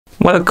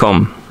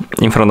Welcome!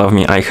 In front of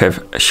me I have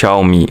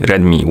Xiaomi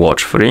Redmi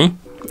Watch 3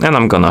 and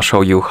I'm gonna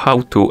show you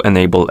how to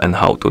enable and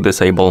how to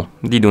disable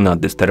the Do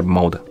Not Disturb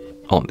mode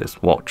on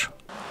this watch.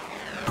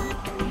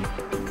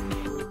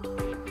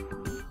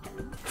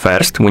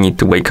 First, we need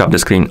to wake up the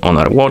screen on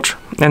our watch,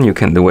 and you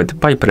can do it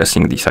by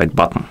pressing the side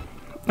button.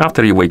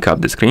 After you wake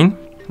up the screen,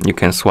 you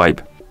can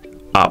swipe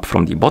up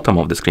from the bottom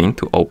of the screen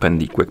to open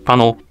the quick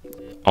panel.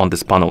 On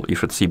this panel you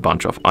should see a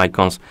bunch of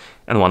icons,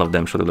 and one of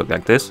them should look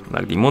like this,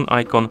 like the moon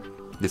icon.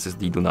 This is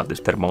the Do Not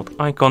Disturb mode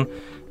icon,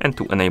 and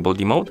to enable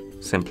the mode,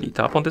 simply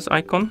tap on this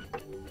icon.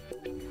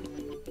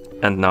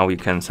 And now you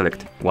can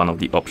select one of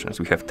the options.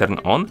 We have turn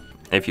on.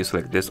 If you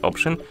select this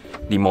option,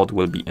 the mode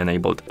will be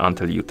enabled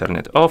until you turn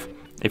it off.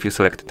 If you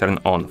select turn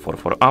on for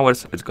 4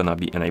 hours, it's gonna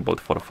be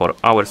enabled for 4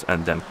 hours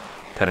and then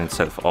turn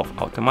itself off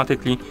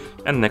automatically.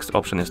 And next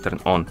option is turn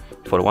on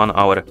for 1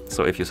 hour.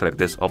 So if you select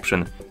this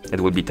option, it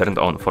will be turned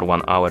on for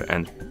 1 hour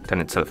and turn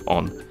itself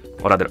on,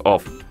 or rather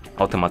off,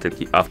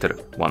 automatically after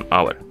 1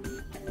 hour.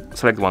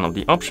 Select one of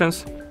the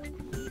options,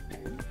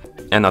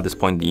 and at this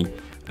point the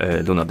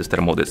Do Not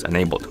Disturb mode is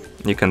enabled.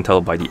 You can tell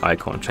by the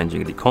icon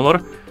changing the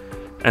color,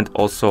 and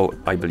also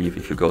I believe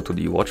if you go to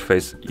the watch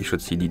face, you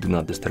should see the Do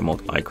Not Disturb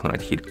mode icon right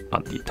here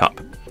at the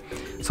top.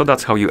 So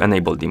that's how you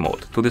enable the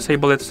mode. To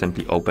disable it,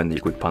 simply open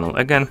the quick panel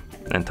again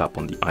and tap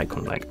on the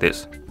icon like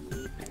this.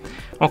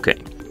 Okay,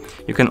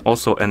 you can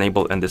also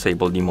enable and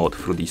disable the mode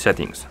through the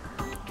settings.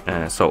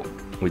 So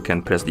we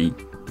can press the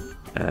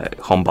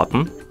home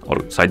button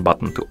or side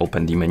button to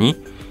open the menu,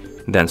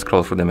 then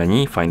scroll through the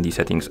menu, find the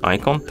settings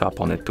icon,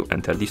 tap on it to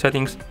enter the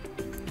settings.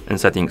 In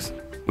settings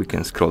we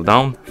can scroll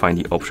down, find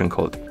the option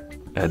called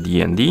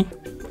DND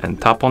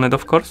and tap on it,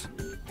 of course,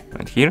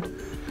 right here.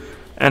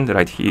 And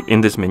right here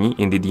in this menu,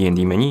 in the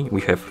DND menu,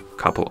 we have a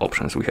couple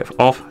options. We have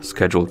off,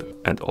 scheduled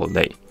and all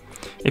day.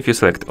 If you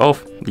select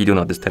off, the Do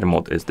Not Disturb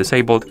mode is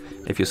disabled.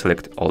 If you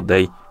select all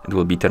day, it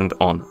will be turned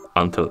on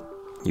until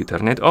you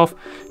turn it off.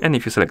 And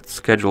if you select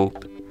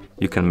scheduled,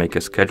 you can make a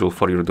schedule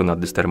for your Do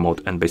Not Disturb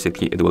mode, and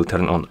basically it will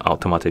turn on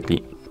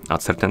automatically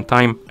at certain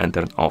time and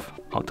turn off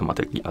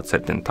automatically at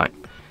certain time.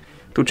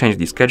 To change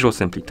the schedule,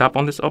 simply tap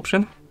on this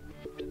option.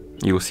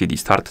 You will see the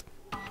start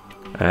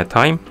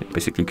time.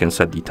 Basically you can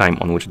set the time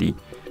on which the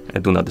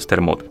Do Not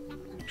Disturb mode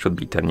should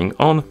be turning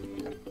on.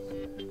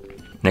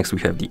 Next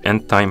we have the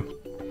end time,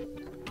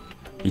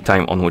 the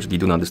time on which the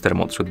Do Not Disturb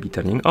mode should be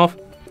turning off.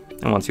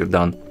 And once you're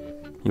done,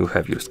 you'll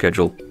have your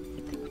schedule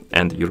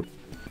and your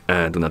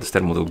Do Not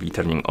Disturb mode will be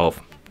turning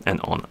off and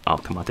on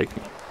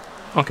automatically.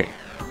 Okay,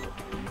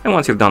 and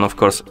once you're done, of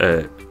course,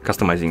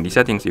 customizing the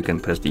settings, you can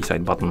press the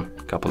side button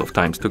a couple of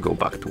times to go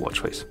back to watch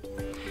face.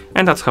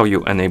 And that's how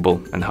you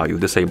enable and how you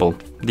disable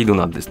the Do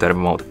Not Disturb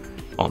mode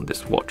on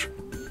this watch.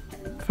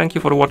 Thank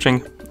you for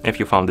watching. If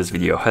you found this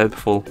video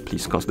helpful,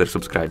 please consider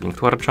subscribing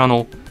to our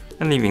channel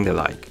and leaving the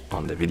like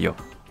on the video.